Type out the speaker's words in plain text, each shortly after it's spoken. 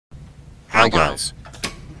Hi guys.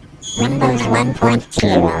 Windows 1.0,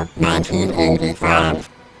 1985.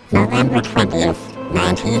 November 20th,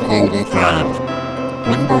 1985.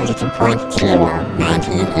 Windows 2.0,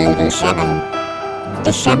 1987.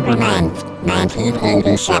 December 9th,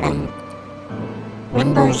 1987.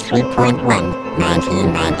 Windows 3.1,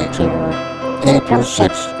 1992. April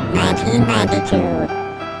 6th,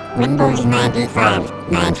 1992. Windows 95,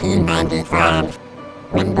 1995.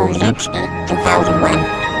 Windows XP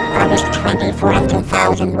 2001. August 24th,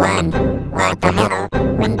 2001. What the hell?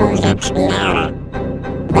 Windows XP era.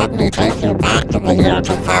 Let me take you back to the year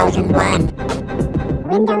 2001.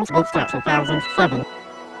 Windows Vista 2007.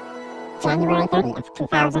 January 30th,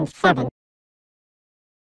 2007.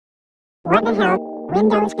 What the hell?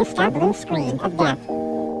 Windows Vista blue screen of death.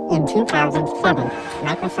 In 2007,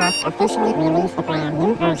 Microsoft officially released a brand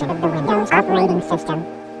new version of the Windows operating system.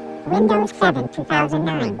 Windows 7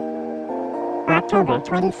 2009. October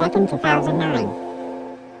 22nd,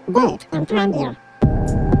 2009. Date and time year.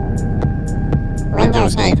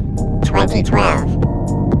 Windows 8 2012.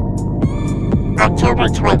 October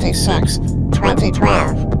 26th,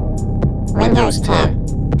 2012. Windows 10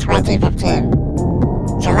 2015.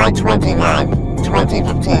 July 29,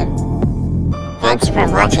 2015. Thanks for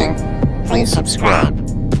watching. Please subscribe.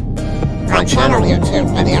 My channel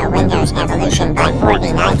YouTube video Windows Evolution by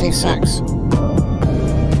 4096.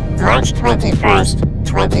 March 21st,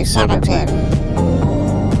 2017.